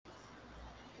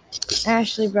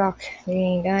Ashley Brock,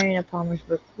 reading Diana Palmer's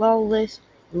book Lawless,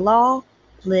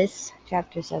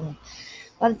 Chapter 7.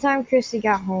 By the time Christy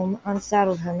got home,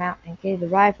 unsaddled her mount, and gave the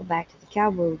rifle back to the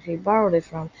cowboy she borrowed it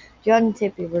from, Judd and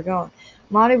Tippy were gone.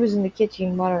 Molly was in the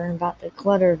kitchen muttering about the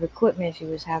clutter of equipment she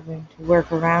was having to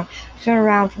work around. She turned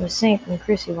around from the sink when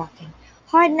Christy walked in.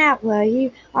 "Hiding out, were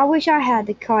you? I wish you'd had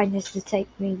the kindness to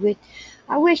take me with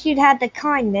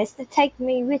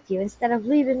you instead of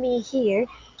leaving me here."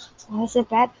 "Was it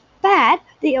bad?" "Bad?"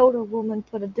 The older woman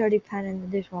put a dirty pan in the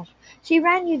dishwasher. "She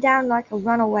ran you down like a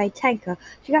runaway tanker.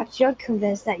 She got Judd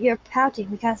convinced that you're pouting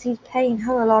because he's paying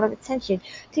her a lot of attention.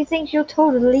 She thinks you're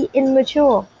totally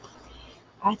immature."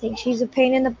 "I think she's a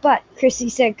pain in the butt," Chrissy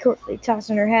said quickly,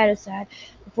 tossing her hat aside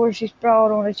before she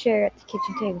sprawled on a chair at the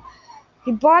kitchen table.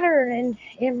 "He bought her an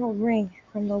emerald ring.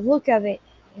 From the look of it,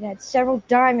 it had several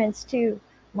diamonds, too."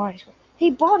 Marty swear.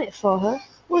 "He bought it for her?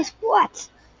 With what?"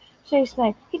 she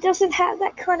exclaimed. "He doesn't have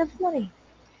that kind of money."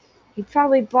 "He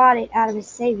probably bought it out of his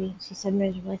savings," she said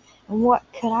miserably. "And what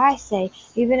could I say,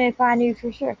 even if I knew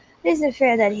for sure? It isn't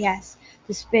fair that he has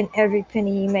to spend every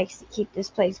penny he makes to keep this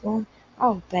place going."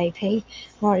 "Oh, baby,"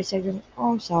 Marty said grimly.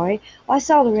 "Oh, I'm sorry. I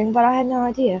saw the ring, but I had no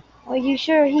idea. Are you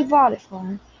sure he bought it for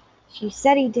her?" "She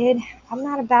said he did. I'm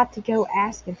not about to go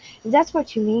ask him, if that's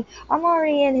what you mean. I'm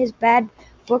already in his bad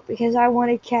book because I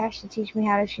wanted Cash to teach me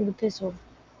how to shoot a pistol.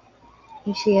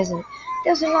 She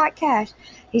doesn't like Cash.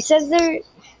 He says there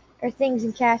are things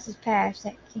in Cash's past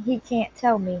that he can't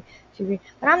tell me," she agreed.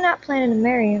 "But I'm not planning to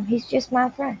marry him. He's just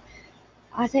my friend.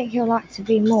 I think he'll like to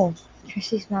be more."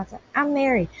 Christy smiled. "I'm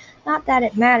married. Not that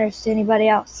it matters to anybody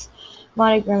else."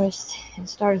 Monty grimaced and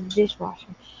started the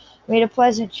dishwasher. Made a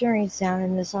pleasant churring sound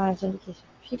in the silence of the kitchen.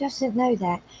 "She doesn't know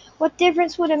that." "What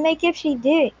difference would it make if she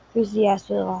did?" Christy asked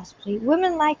with a lost plea.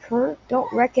 "Women like her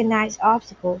don't recognize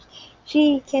obstacles.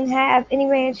 She can have any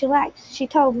man she likes. She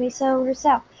told me so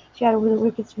herself." She added with a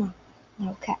wicked smile.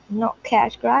 Not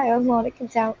Cash Grier,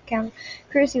 Monica countered.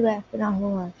 Christy laughed, but not for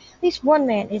long. "At least one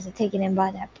man isn't taken in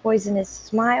by that poisonous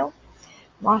smile."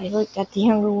 Molly looked at the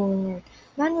younger woman.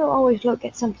 "Men will always look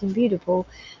at something beautiful,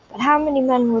 but how many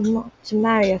men would want to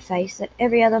marry a face that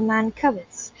every other man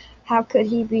covets? How could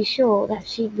he be sure that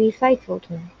she'd be faithful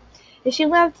to him?" "If she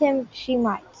loved him, she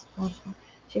might."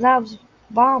 "She loves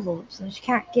baubles, and she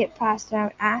can't get past her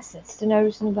own assets to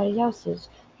notice anybody else's.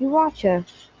 You watch her,"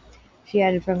 she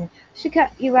added firmly. "She'll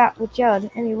cut you out with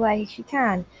Judd any way she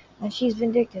can, and she's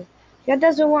vindictive." "Judd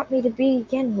doesn't want me to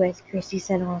begin with," Christie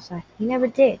said honestly. "He never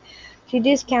did." She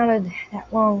discounted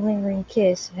that long lingering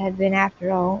kiss. It had been,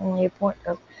 after all, only a point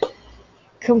of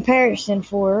comparison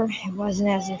for her. It wasn't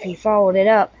as if he followed it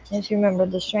up. Then she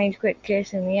remembered the strange quick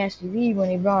kiss in the SUV when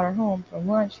he brought her home from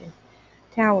lunch in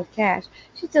town with Cash.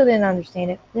 She still didn't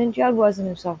understand it. Then Judd wasn't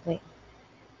himself lately.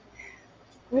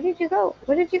 "Where did you go?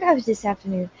 Where did you go this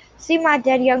afternoon?" "See my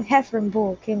dead young heifer and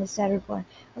bull," came the sad reply.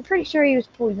 "I'm pretty sure he was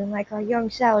poisoned, like our young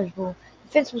Sally's bull.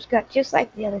 The fence was cut just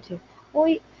like the other two."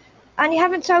 "Well, and you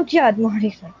haven't told Judd," Marty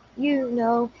exclaimed. "You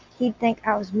know he'd think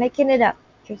I was making it up,"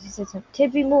 Tracy said something.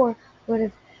 "Tippy Moore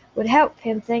would help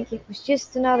him think it was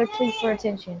just another plea for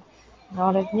attention."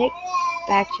 "Not if Nick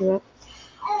backed you up."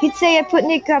 "He'd say I put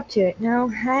Nick up to it. No,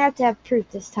 I have to have proof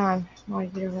this time." Marty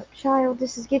bit her lip. "Child,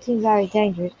 this is getting very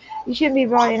dangerous. You shouldn't be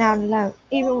riding out alone,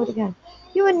 even with a gun."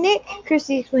 "You and Nick?"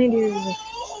 Christy exclaimed eagerly.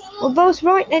 "We're both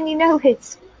right, and you know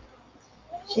it."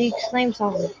 She exclaimed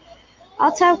softly.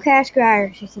 "I'll tell Cash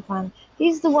Grier," she said finally.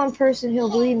 "He's the one person who'll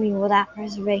believe me without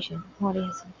reservation." Marty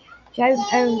answered. "Joe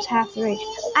owns half the range."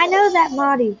 "I know that,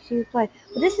 Marty," she replied.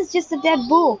 "But this is just a dead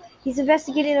bull. He's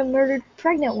investigating a murdered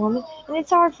pregnant woman, and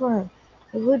it's hard for him."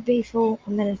 "It would be for a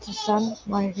minister's son,"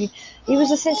 Marty agreed. "He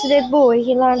was a sensitive boy.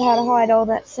 He learned how to hide all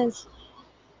that since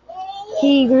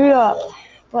he grew up.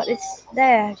 But it's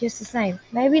there just the same.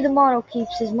 Maybe the model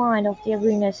keeps his mind off the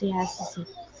ugliness he has to see."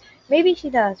 "Maybe she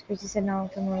does," Chrissy said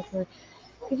noncommittally.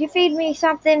 "Could you feed me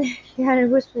something?" she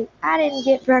added wistfully. "I didn't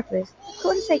get breakfast." "Of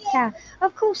course I can.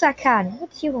 Of course I can. What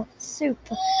do you want? Soup?"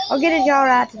 "I'll get a jar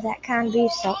out of that canned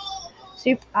beef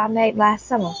soup I made last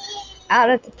summer out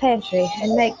at the pantry,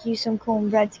 and make you some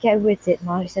cornbread to go with it,"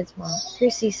 Molly said, smiling.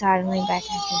 Chrissy sighed and leaned back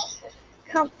against her.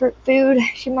 "Comfort food,"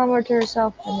 she murmured to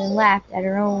herself, and then laughed at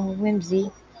her own whimsy.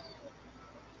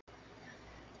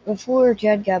 Before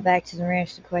Judd got back to the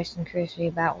ranch to question Chrissy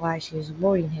about why she was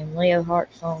avoiding him, Leo Hart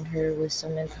phoned her with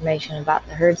some information about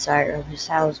the herd sire of his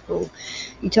Sal's bull.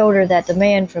 He told her that the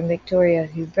man from Victoria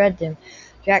who bred them,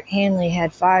 Jack Hanley,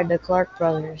 had fired the Clark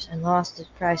brothers and lost his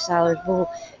prize Siler's bull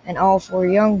and all four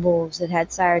young bulls that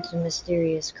had sired to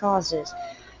mysterious causes.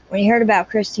 When he heard about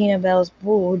Christina Bell's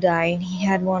bull dying, he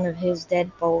had one of his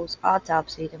dead bulls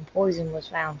autopsied and poison was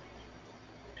found.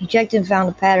 He checked and found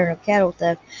a pattern of cattle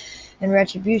theft and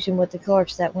retribution with the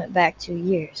Clarks that went back 2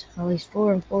 years. At least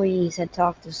 4 employees had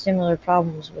talked of similar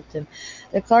problems with them.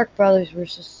 The Clark brothers were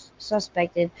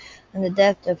suspected in the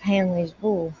death of Hanley's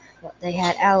bull, but they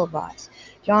had alibis.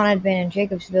 John had been in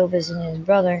Jacobsville visiting his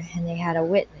brother, and they had a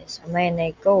witness, a man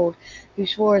named Gold, who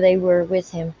swore they were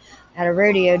with him at a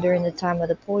rodeo during the time of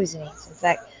the poisonings. In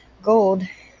fact, Gold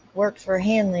worked for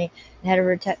Hanley and had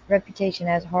a reputation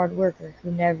as a hard worker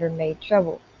who never made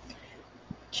trouble.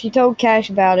 She told Cash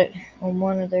about it on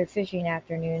one of their fishing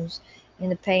afternoons in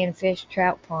the pay and fish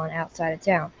trout pond outside of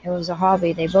town. It was a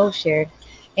hobby they both shared,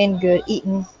 and good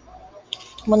eating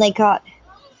when they caught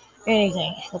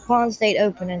anything. The pond stayed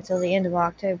open until the end of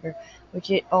October,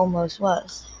 which it almost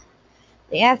was.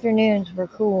 The afternoons were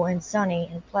cool and sunny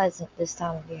and pleasant this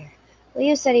time of year.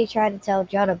 Leo said he tried to tell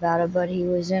Judd about it, but he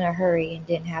was in a hurry and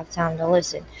didn't have time to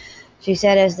listen. She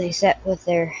said as they sat with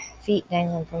their feet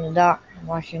dangling from the dock and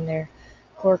watching their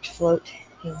corks float.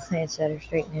 He glanced at her,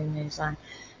 straightening his line.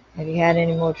 "Have you had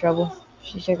any more trouble?"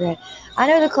 She shook her head. "I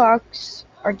know the Clarks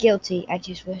are guilty. I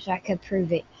just wish I could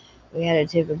prove it. We had a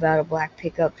tip about a black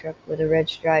pickup truck with a red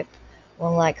stripe,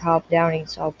 one like Hop Downing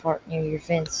saw parked near your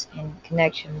fence in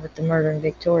connection with the murder in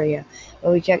Victoria.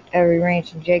 But we checked every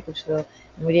ranch in Jacobsville,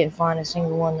 and we didn't find a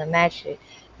single one that matched it.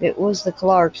 If it was the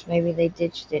Clarks, maybe they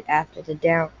ditched it after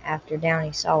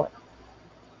Downey saw it."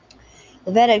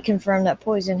 The vet had confirmed that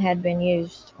poison had been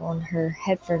used on her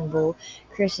Heifer bull.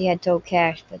 Chrissy had told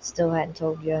Cash, but still hadn't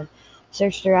told Judd.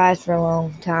 Searched her eyes for a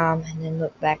long time, and then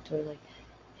looked back toward her.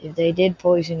 "If they did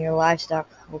poison your livestock,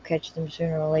 we'll catch them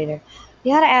sooner or later.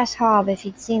 You ought to ask Hob if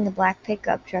he'd seen the black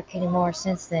pickup truck any more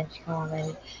since then," she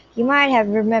commented. "He might have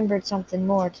remembered something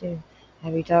more, too."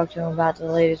 "Have you talked to him about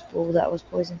the latest bull that was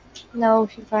poisoned?" "No,"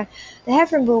 she replied. "The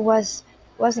heifer bull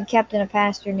wasn't kept in a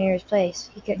pasture near his place.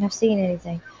 He couldn't have seen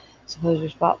anything. Suppose we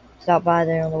stop by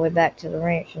there on the way back to the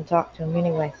ranch and talk to him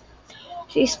anyway."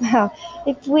 She smiled.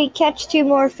 "If we catch 2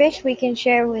 more fish, we can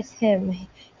share with him.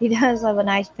 He does love a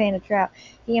nice pan of trout.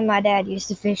 He and my dad used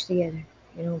to fish together."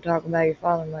 "You don't talk about your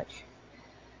father much."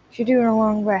 She drew in a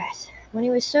long breath. "When he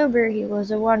was sober, he was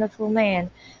a wonderful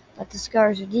man, but the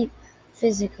scars are deep,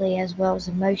 physically as well as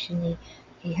emotionally.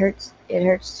 It hurts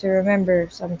to remember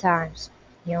sometimes."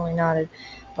 He only nodded,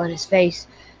 but his face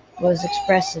was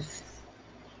expressive.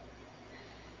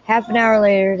 Half an hour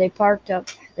later, they packed up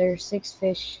their 6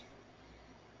 fish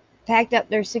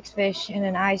in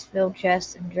an ice-filled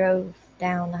chest and drove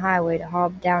down the highway to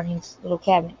Hob Downing's little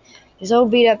cabin. His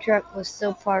old beat-up truck was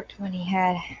still parked where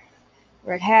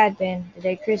it had been the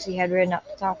day Chrissy had ridden up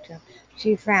to talk to him.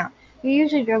 She frowned. He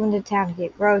usually drove into town to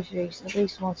get groceries at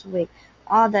least once a week.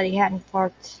 Odd that it had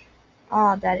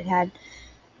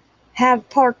have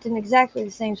parked in exactly the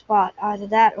same spot. Either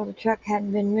that or the truck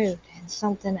hadn't been moved. And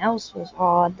something else was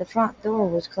odd. The front door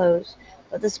was closed,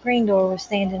 but the screen door was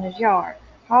standing ajar.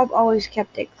 Hob always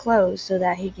kept it closed so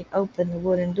that he could open the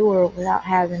wooden door without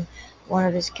having one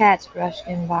of his cats rush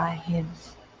in by him.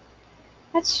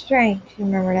 "That's strange," she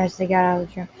murmured as they got out of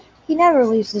the truck. "He never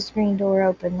leaves the screen door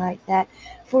open like that."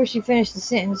 Before she finished the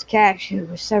sentence, Cash, who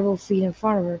was several feet in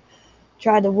front of her,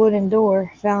 tried the wooden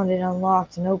door, found it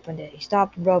unlocked, and opened it. He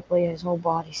stopped abruptly, and his whole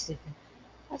body stiffened.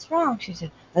 "What's wrong?" she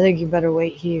said. "I think you better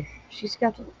wait here." She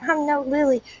scuffled. "I'm no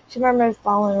Lily," she murmured,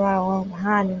 following right along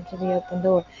behind him to the open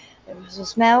door. There was a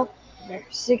smell, a very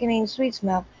sickening sweet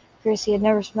smell. Chrissy had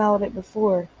never smelled it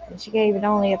before, and she gave it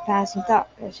only a passing thought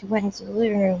as she went into the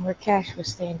living room where Cash was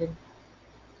standing.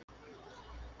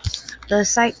 The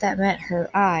sight that met her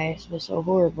eyes was so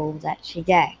horrible that she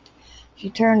gagged. She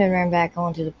turned and ran back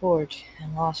onto the porch,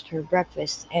 and lost her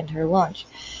breakfast and her lunch,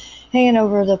 hanging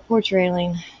over the porch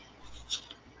railing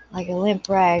like a limp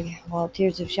rag, while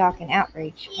tears of shock and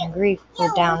outrage and grief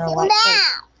poured down her white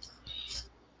face.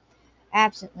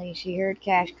 Absently, she heard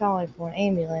Cash calling for an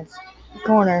ambulance, a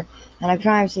coroner, and a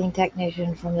crime scene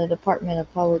technician from the Department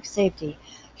of Public Safety.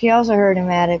 She also heard him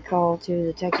add a call to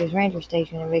the Texas Ranger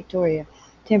Station in Victoria,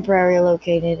 temporarily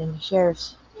located in the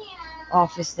sheriff's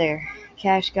office there.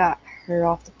 Cash got her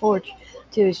off the porch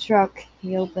to his truck.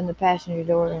 He opened the passenger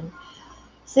door and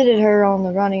seated her on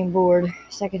the running board.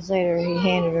 Seconds later, he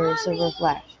handed her a silver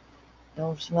flask.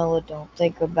 "Don't smell it, don't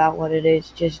think about what it is,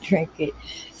 just drink it,"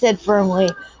 he said firmly,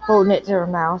 holding it to her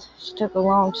mouth. She took a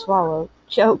long swallow,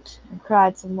 choked, and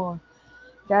cried some more.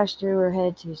 Josh drew her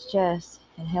head to his chest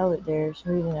and held it there,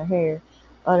 smoothing her hair,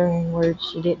 uttering words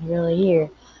she didn't really hear.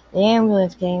 The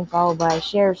ambulance came, followed by a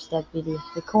sheriff's deputy.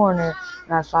 The coroner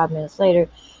arrived 5 minutes later.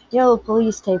 Yellow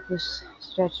police tape was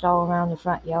stretched all around the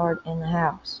front yard and the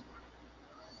house.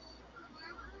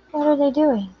 "What are they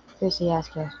doing?" Chrissy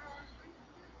asked her.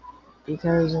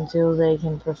 "Because until they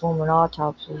can perform an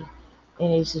autopsy,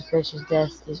 Any suspicious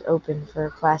death is open for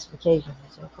classification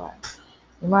as inquiry.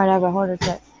 You might have a heart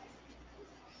attack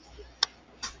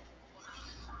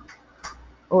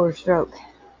or a stroke.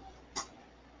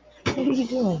 What are you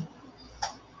doing?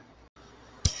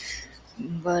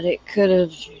 But it could have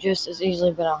just as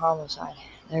easily been a homicide.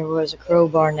 There was a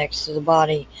crowbar next to the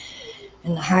body,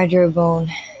 and the hyoid bone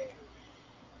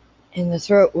in the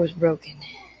throat was broken.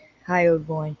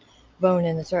 Bone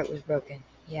in the throat was broken,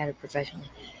 he added professionally.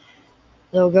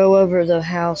 They'll go over the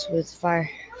house with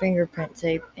fingerprint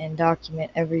tape and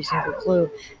document every single clue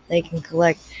they can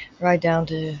collect, right down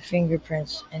to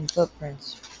fingerprints and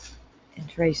footprints, and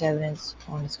trace evidence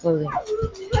on his clothing.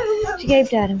 She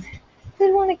gaped at him.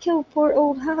 Didn't want to kill poor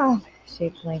old Hal, she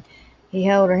explained. He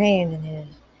held her hand in his.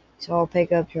 He saw a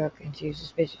pickup truck and two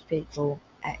suspicious people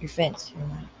at your fence, he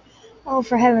reminded. Oh,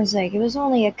 for heaven's sake, it was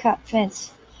only a cut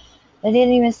fence. They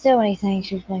didn't even steal anything,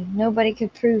 she explained. Nobody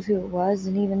could prove who it was,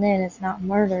 and even then it's not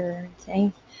murder or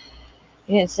anything.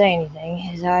 He didn't say anything.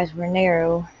 His eyes were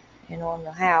narrow and on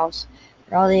the house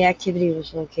where all the activity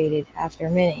was located. After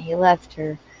a minute he left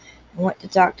her and went to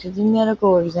talk to the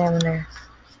medical examiner.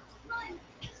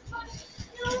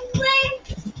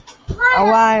 A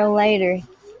while later,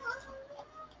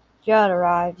 Judd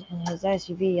arrived in his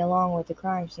SUV along with the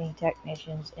crime scene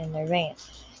technicians in their van.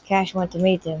 Cash went to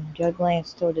meet them. Judd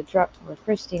glanced toward the truck where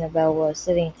Christina Bell was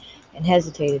sitting and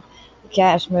hesitated.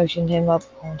 Cash motioned him up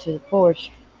onto the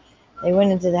porch. They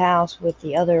went into the house with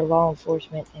the other law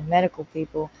enforcement and medical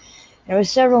people, and it was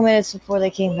several minutes before they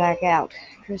came back out.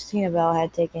 Christina Bell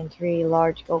had taken 3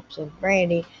 large gulps of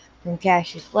brandy from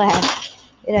Cash's flask.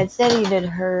 It had steadied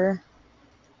her,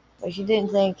 but she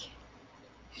didn't think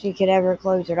she could ever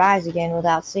close her eyes again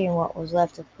without seeing what was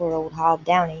left of poor old Hob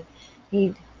Downey.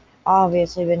 He'd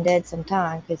obviously been dead some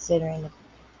time, considering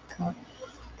the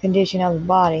condition of the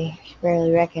body. She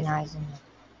barely recognized him.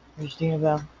 Christina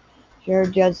Bell. She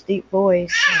heard Judd's deep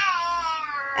voice,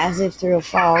 as if through a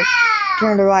fog,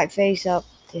 turned her white face up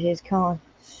to his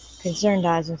concerned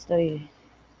eyes and studied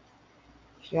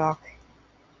it.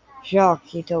 Shock,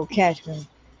 he told Cashman.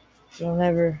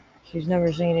 She's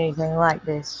never seen anything like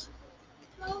this.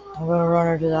 I'm going to run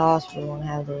her to the hospital and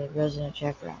have the resident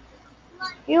check her out.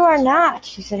 You are not,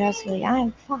 she said huskily. I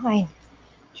am fine.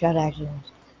 Judd acted.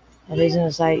 That isn't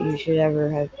a sight you should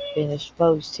ever have been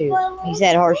exposed to, he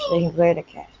said harshly and glared at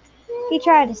Cash. He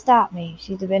tried to stop me,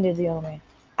 she defended the old man.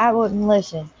 I wouldn't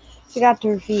listen. She got to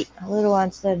her feet a little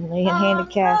unsteadily and handed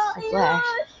Cash the flash.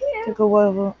 Took a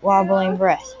wobbling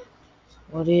breath.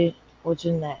 What's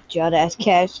in that? Judd asked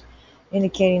Cash,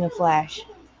 indicating the flash.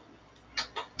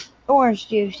 Orange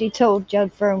juice, he told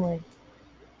Judd firmly.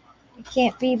 It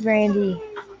can't be brandy.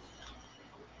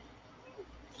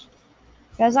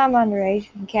 Because I'm underage,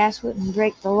 and Cash wouldn't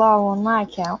break the law on my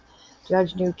account.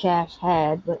 Judge knew Cash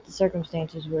had, but the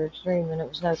circumstances were extreme and it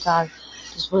was no time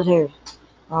to split hairs.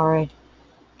 All right.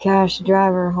 Cash,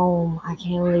 drive her home. I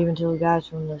can't leave until the guys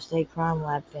from the state crime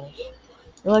lab finish.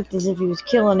 It looked as if he was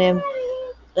killing him,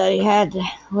 that he had to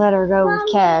let her go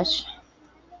with Cash.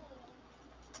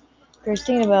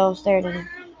 Christina Bell stared at him.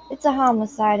 It's a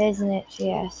homicide, isn't it?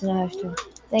 She asked in a hushed tone.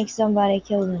 Think somebody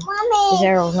killed him. His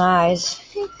arrow's eyes.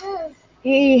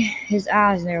 His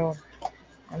eyes narrowed.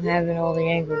 I'm having all the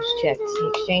angles checked. He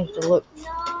exchanged a long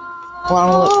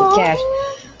look with Cash.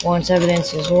 Once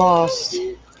evidence is lost,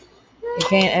 it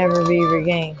can't ever be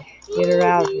regained. Get her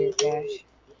out of here, Cash.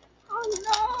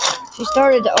 She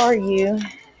started to argue,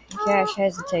 and Cash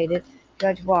hesitated.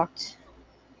 Judge walked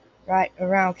right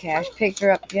around Cash, picked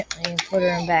her up gently, and put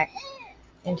her back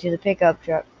into the pickup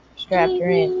truck, strapped her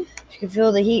in. She could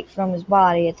feel the heat from his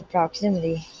body at the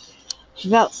proximity. She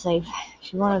felt safe.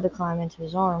 She wanted to climb into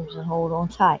his arms and hold on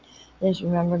tight. Then she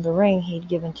remembered the ring he'd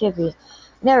given Tippy.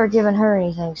 Never given her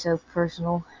anything so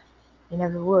personal. He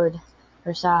never would.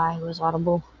 Her sigh was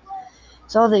audible.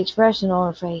 Saw the expression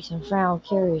on her face and frowned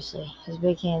curiously. His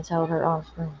big hands held her arms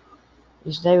firm.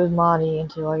 You stay with Monty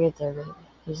until I get there, baby.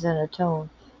 He said in a tone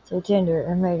so tender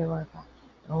it made her wonder.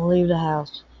 Don't leave the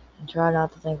house, and try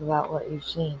not to think about what you've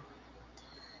seen.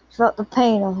 She felt the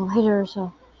pain of the weight of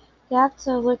herself. You have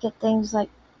to look at things like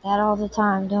that all the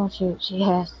time, don't you? She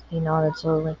asked. He nodded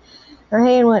slowly. Her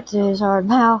hand went to his hard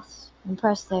mouth and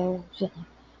pressed there gently.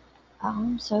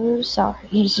 I'm so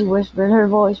sorry, she whispered. Her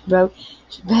voice broke.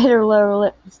 She bit her lower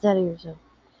lip and steadied herself.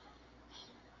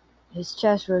 His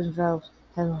chest rose and fell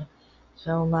heavily.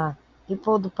 So am I. He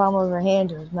pulled the palm of her hand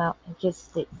to his mouth and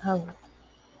kissed it hungrily.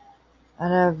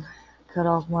 I'd have cut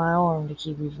off my arm to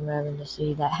keep you from having to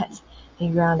see that. He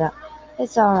ground out.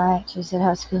 It's all right, she said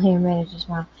huskily and managed to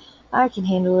smile. I can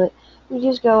handle it. You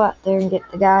just go out there and get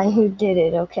the guy who did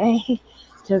it, okay?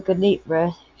 Took a deep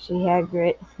breath. She had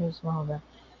grit. He smiled back.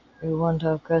 "You're one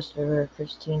tough customer,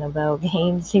 Christina Bell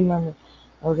Gaines," he murmured.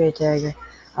 "Okay, Tiger.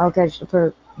 I'll catch the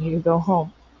perp. You go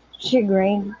home." She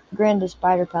grinned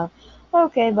despite her pout.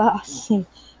 "Okay, boss."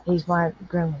 He smiled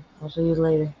grimly. "I'll see you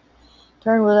later."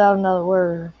 Turned without another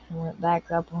word and went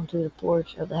back up onto the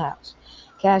porch of the house.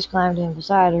 Cash climbed in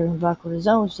beside her and buckled his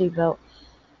own seatbelt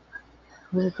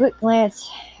with a quick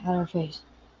glance at her face.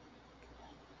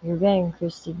 "Your game,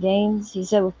 Christy Gaines," he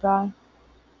said with pride.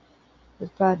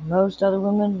 Most other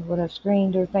women would have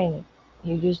screamed or fainted.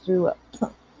 You just threw up.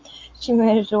 She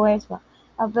managed a wan smile.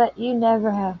 "I'll bet you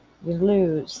never have." "You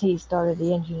lose." He started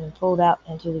the engine and pulled out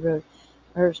into the road.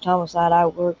 "First homicide I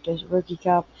worked as a rookie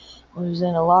cop was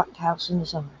in a locked house in the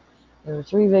summer. There were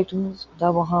 3 victims, a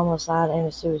double homicide and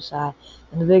a suicide,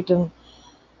 and the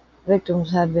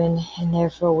victims had been in there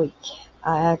for a week.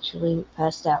 I actually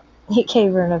passed out." He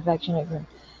gave her an affectionate grin.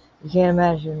 "You can't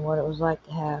imagine what it was like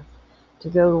to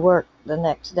go to work the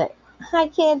next day." "I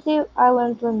can't do. I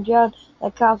learned from Judd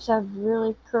that cops have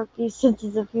really quirky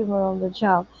senses of humor on the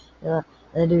job." "Yeah,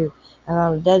 they do. I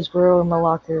found a dead squirrel in my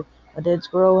locker, a dead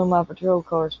squirrel in my patrol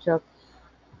car's truck,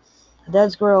 a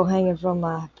dead squirrel hanging from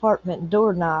my apartment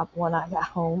doorknob when I got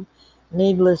home.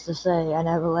 Needless to say, I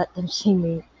never let them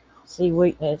see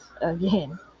weakness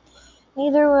again."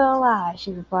 "Neither will I,"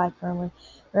 she replied firmly,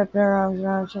 wrapping her arms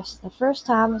around her chest. "The first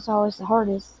time is always the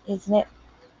hardest, isn't it,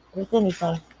 with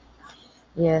anything?"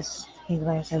 "Yes," he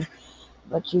glanced at her,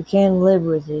 "but you can live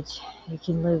with it. You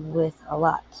can live with a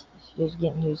lot. She's just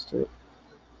getting used to it."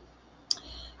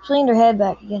 She leaned her head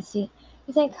back against the seat.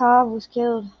 "You think Cobb was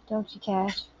killed, don't you,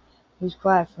 Cash?" He was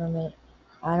quiet for a minute.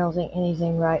 "I don't think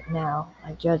anything right now.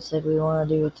 Like Judd said, we want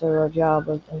to do a thorough job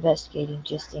of investigating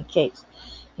just in case."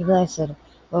 He glanced at her.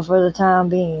 "But for the time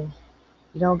being,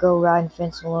 you don't go riding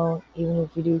fence alone, even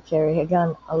if you do carry a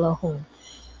gun alone."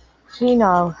 She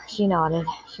nodded.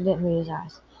 She didn't meet his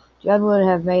eyes. Judd would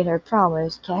have made her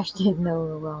promise. Cash didn't know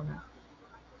her well enough.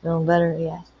 "Feeling better?" he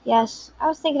asked. "Yes, I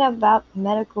was thinking about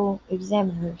medical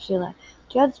examiner," she laughed.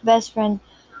 "Judd's best friend,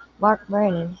 Mark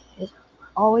Brandon, is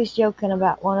always joking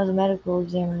about one of the medical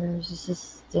examiner's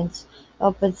assistants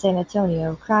up in San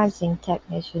Antonio, a crime scene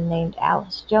technician named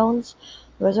Alice Jones,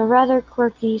 who has a rather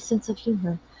quirky sense of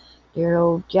humor." "Dear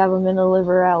old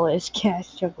jab-'em-in-the-liver Alice,"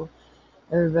 Cash chuckled.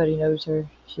 "Everybody knows her.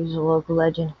 She's a local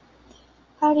legend."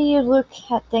 "How do you look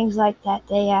at things like that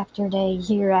day after day,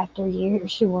 year after year?"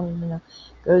 she wanted to know.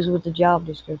 "Goes with the job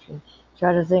description.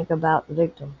 Try to think about the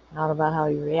victim, not about how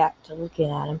you react to looking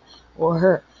at him or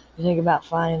her. You think about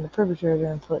finding the perpetrator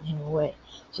and putting him away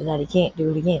so that he can't do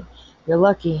it again. You're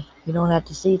lucky you don't have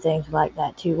to see things like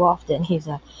that too often," he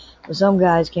said. "But some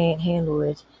guys can't handle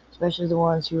it, especially the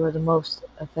ones who are the most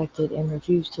affected and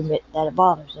refuse to admit that it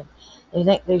bothers them. They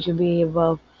think they should be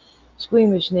above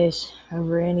squeamishness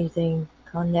over anything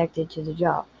connected to the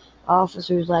job.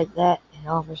 Officers like that, and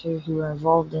officers who are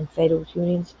involved in fatal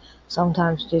shootings,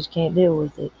 sometimes just can't deal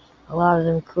with it. A lot of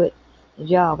them quit the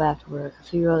job afterward. A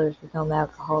few others become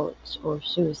alcoholics or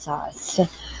suicides."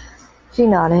 She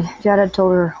nodded. Judd had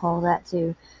told her all that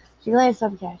too. She glanced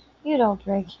up at Cash. "You don't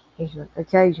drink?" He said.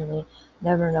 "Occasionally.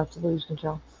 Never enough to lose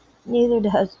control." "Neither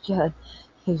does Judd."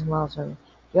 He smiled slightly.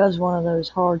 "Judd's one of those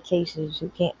hard cases who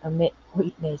can't admit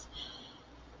weakness.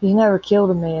 He's never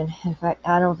killed a man. In fact,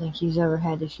 I don't think he's ever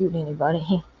had to shoot anybody.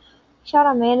 He shot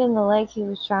a man in the leg who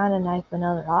was trying to knife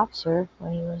another officer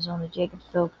when he was on the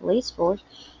Jacobsville police force.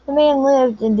 The man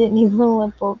lived and didn't even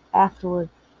limp up afterward."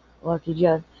 "Lucky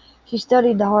Judd." She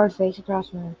studied the hard face across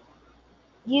from her.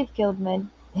 "You've killed men."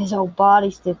 His whole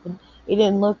body stiffened. He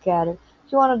didn't look at her.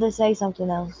 She wanted to say something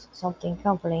else, something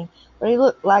comforting, but he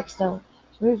looked like stone.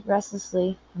 She moved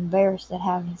restlessly, embarrassed at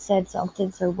having said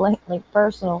something so blatantly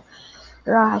personal.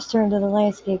 Her eyes turned to the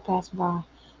landscape passing by.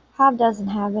 "Hob doesn't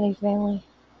have any family."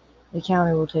 "The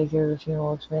county will take care of the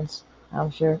funeral expense,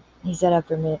 I'm sure," he said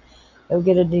after a minute. "He'll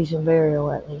get a decent burial,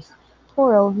 at least."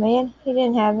 "Poor old man. He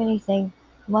didn't have anything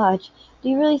much. Do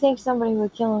you really think somebody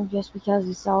would kill him just because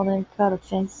he saw them cut a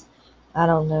fence?" "I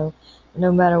don't know. But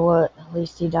no matter what, at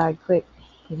least he died quick.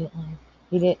 He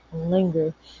didn't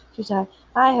linger." She sighed.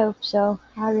 "I hope so.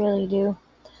 I really do."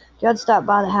 Judd stopped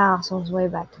by the house on his way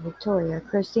back to Victoria.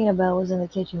 Christina Bell was in the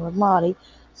kitchen with Maudie,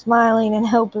 smiling and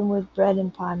helping with bread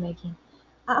and pie making.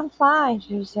 "I'm fine,"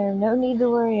 she said. "No need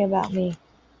to worry about me."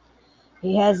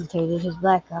 He hesitated, his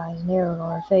black eyes narrowed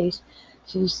on her face.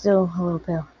 She was still a little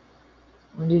pale.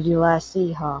 "When did you last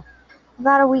see Hob?"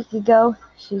 "About a week ago,"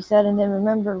 she said, and then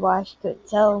remembered why she couldn't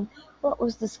tell him what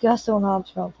was discussed on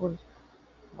Hob's front porch.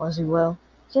 "Was he well?"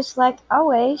 "Just like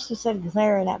always," she said,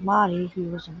 glaring at Maudie, who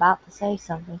was about to say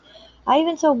something. "I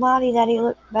even told Maudie that he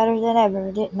looked better than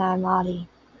ever, didn't I, Maudie?"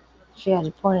 she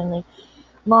added pointedly.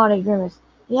 Monty grimaced.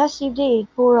 Yes, you did,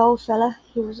 poor old fella.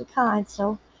 He was a kind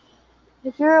soul.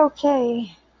 If you're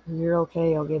okay. If you're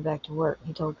okay, I'll get back to work,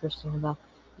 he told Christine about.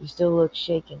 You still look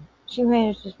shaken. She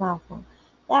managed to smile for him.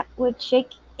 That would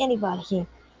shake anybody.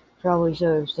 Probably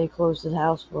so. Stay close to the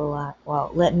house for a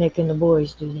while. Let Nick and the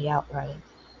boys do the outriding.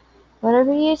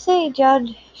 Whatever you say,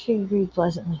 Judge, she agreed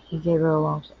pleasantly. He gave her a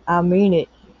long I mean it.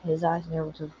 His eyes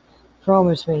never took.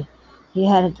 Promise me. He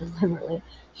added deliberately.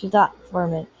 She thought for a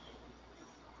minute.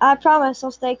 I promise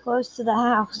I'll stay close to the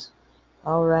house.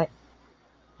 All right.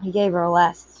 He gave her a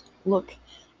last look,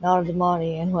 nodded to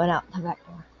Monty, and went out the back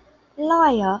door.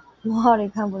 Liar, Monty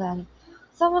grumbled at him.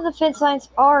 Some of the fence lines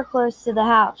are close to the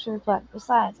house, she replied.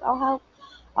 Besides, I'll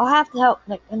have to help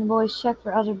Nick and the boys check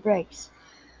for other breaks.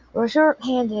 We're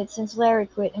short-handed since Larry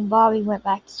quit and Bobby went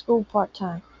back to school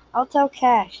part-time. I'll tell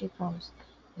Cash, she promised.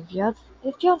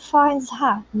 If Judd finds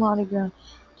out, Monty groaned.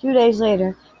 2 days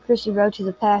later, Chrissy rode to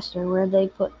the pasture where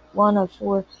they'd put one of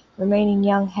 4 remaining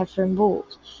young heifer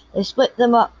bulls. They split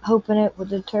them up, hoping it would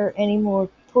deter any more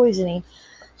poisoning.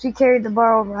 She carried the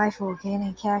borrowed rifle again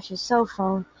and Cash's cell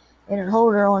phone in her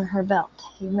holder on her belt.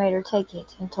 He made her take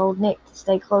it and told Nick to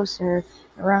stay close to her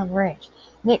around the ranch.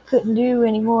 Nick couldn't do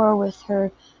any more with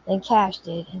her than Cash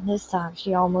did, and this time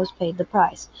she almost paid the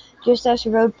price. Just as she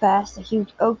rode past a huge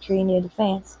oak tree near the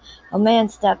fence, a man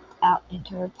stepped out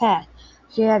into her path.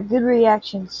 She had good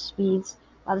reaction speeds.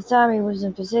 By the time he was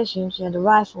in position, she had the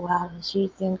rifle out and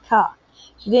sheathed and cocked.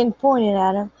 She didn't point it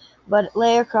at him, but it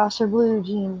lay across her blue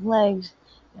jean legs,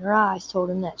 and her eyes told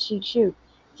him that she'd shoot,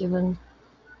 given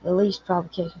the least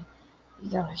provocation. You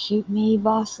gonna shoot me,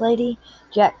 boss lady?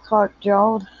 Jack Clark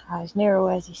drawled, eyes narrow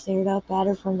as he stared up at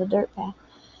her from the dirt path.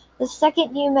 The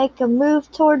second you make a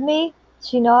move toward me,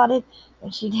 she nodded,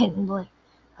 and she didn't blink.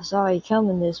 I saw you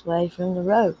coming this way from the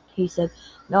road, he said,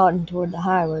 nodding toward the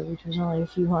highway, which was only a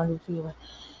few hundred feet away.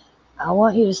 I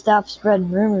want you to stop spreading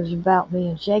rumors about me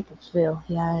in Jacobsville,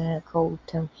 he added in a cold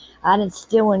tone. I didn't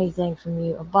steal anything from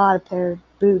you. I bought a pair of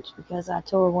boots because I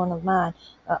tore one of mine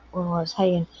up when I was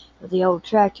haying with the old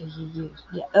tractor you used.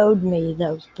 You owed me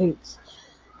those boots.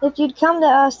 If you'd come to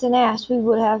us and asked, we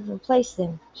would have replaced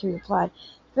them, she replied,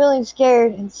 feeling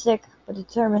scared and sick, but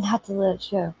determined not to let it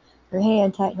show. Her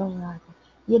hand tightened on the rifle.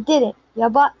 You didn't. You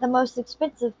bought the most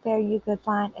expensive pair you could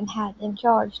find and had them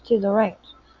charged to the ranch.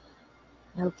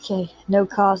 Okay, no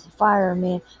cause to fire a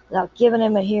man without giving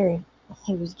him a hearing.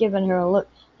 He was giving her a look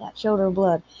that showed her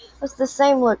blood. It was the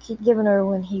same look he'd given her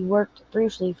when he worked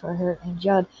briefly for her and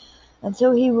Judd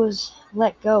until he was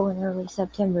let go in early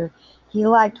September. He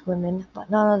liked women, but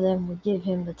none of them would give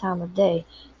him the time of day.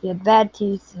 He had bad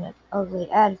teeth and an ugly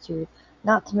attitude,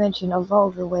 not to mention a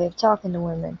vulgar way of talking to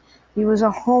women. He was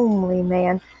a homely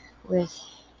man with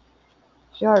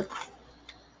sharp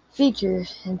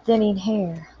features and thinning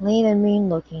hair, lean and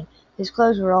mean-looking. His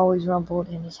clothes were always rumpled,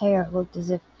 and his hair looked as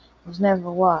if it was never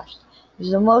washed. He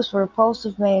was the most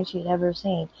repulsive man she had ever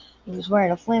seen. He was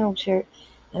wearing a flannel shirt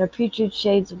and a putrid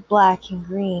shades of black and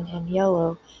green and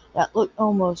yellow that looked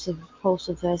almost as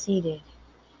repulsive as he did.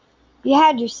 You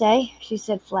had your say, she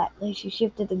said flatly. She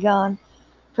shifted the gun,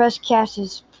 pressed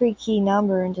Cash's pre-key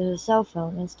number into the cell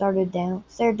phone, and stared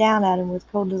down at him with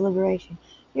cold deliberation.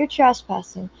 You're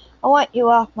trespassing. I want you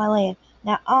off my land.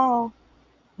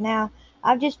 Now,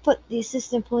 I've just put the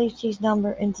assistant police chief's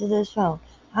number into this phone.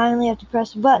 I only have to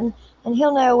press a button, and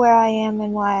he'll know where I am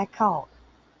and why I called.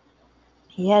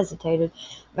 He hesitated,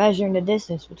 measuring the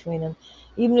distance between them.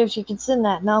 Even if she could send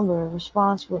that number, a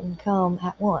response wouldn't come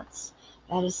at once.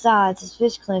 At his sides, his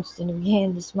fist clenched, and he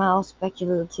began to smile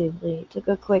speculatively. He took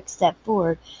a quick step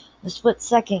forward. In a split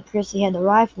second, Chrissy had the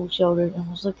rifle shouldered and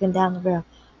was looking down the barrel.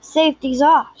 Safety's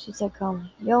off, she said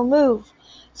calmly. You'll move.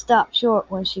 Stopped short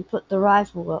when she put the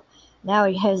rifle up. Now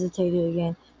he hesitated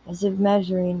again, as if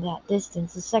measuring that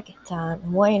distance a second time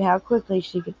and weighing how quickly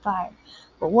she could fire.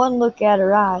 But one look at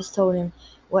her eyes told him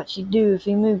what she'd do if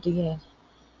he moved again.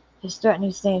 His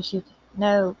threatening stance shifted.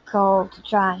 No call to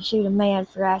try and shoot a man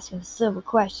for asking a civil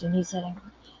question, he said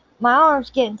angrily. My arm's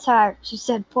getting tired, she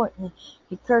said pointedly.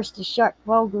 He cursed a sharp,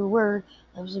 vulgar word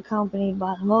that was accompanied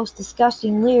by the most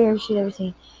disgusting leer she'd ever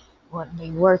seen. Wouldn't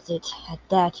be worth it, at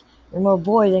that. You're more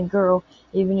boy than girl.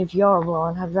 Even if you are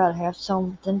blonde, I'd rather have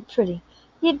something pretty.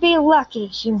 You'd be lucky,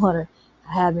 she muttered.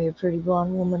 I had me a pretty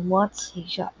blonde woman once, he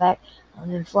shot back,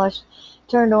 and then flushed,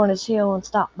 turned on his heel and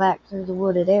stomped back through the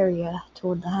wooded area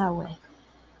toward the highway.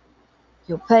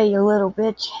 You'll pay, you little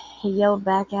bitch, he yelled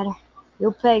back at her.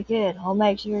 You'll pay good. I'll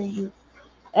make sure you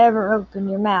ever open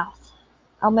your mouth.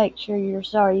 I'll make sure you're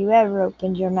sorry you ever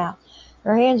opened your mouth.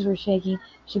 Her hands were shaking.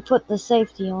 She put the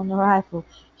safety on the rifle.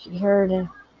 She heard an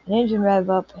engine rev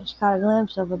up, and she caught a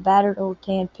glimpse of a battered old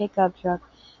tan pickup truck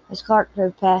As Clark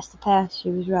drove past the path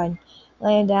she was riding,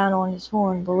 laying down on his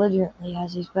horn belligerently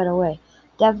as he sped away.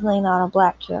 Definitely not a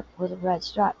black truck with a red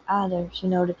stripe either, she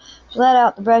noted. She let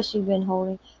out the brush she'd been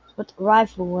holding, put the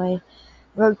rifle away, and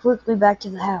rode quickly back to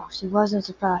the house. She wasn't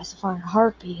surprised to find her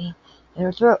heart beating in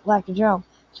her throat like a drum.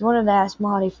 She wanted to ask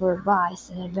Maudie for advice.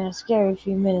 It had been a scary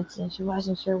few minutes, and she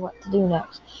wasn't sure what to do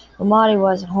next. But Maudie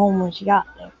wasn't home when she got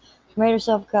there. She made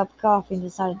herself a cup of coffee and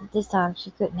decided that this time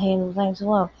she couldn't handle things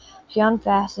alone. She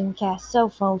unfastened Cass's cell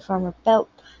phone from her belt,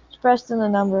 pressed in the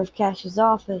number of Cash's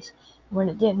office. When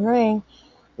it didn't ring,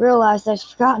 realized that she'd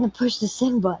forgotten to push the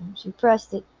send button. She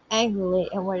pressed it angrily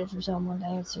and waited for someone to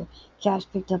answer. Cash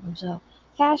picked up himself.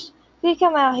 "Cash, could you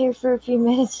come out here for a few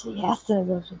minutes?" he asked in a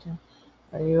ghostly tone.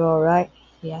 "Are you all right?"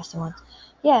 he asked once.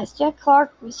 "Yes, Jack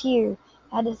Clark was here.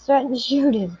 I had to threaten to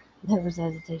shoot him." There was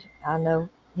hesitation. "I know,"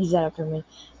 he said after a minute.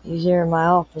 "He's here in my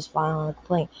office filing a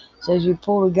complaint. Says you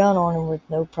pulled a gun on him with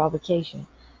no provocation.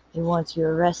 He wants you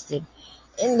arrested."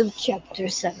 End of chapter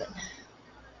 7.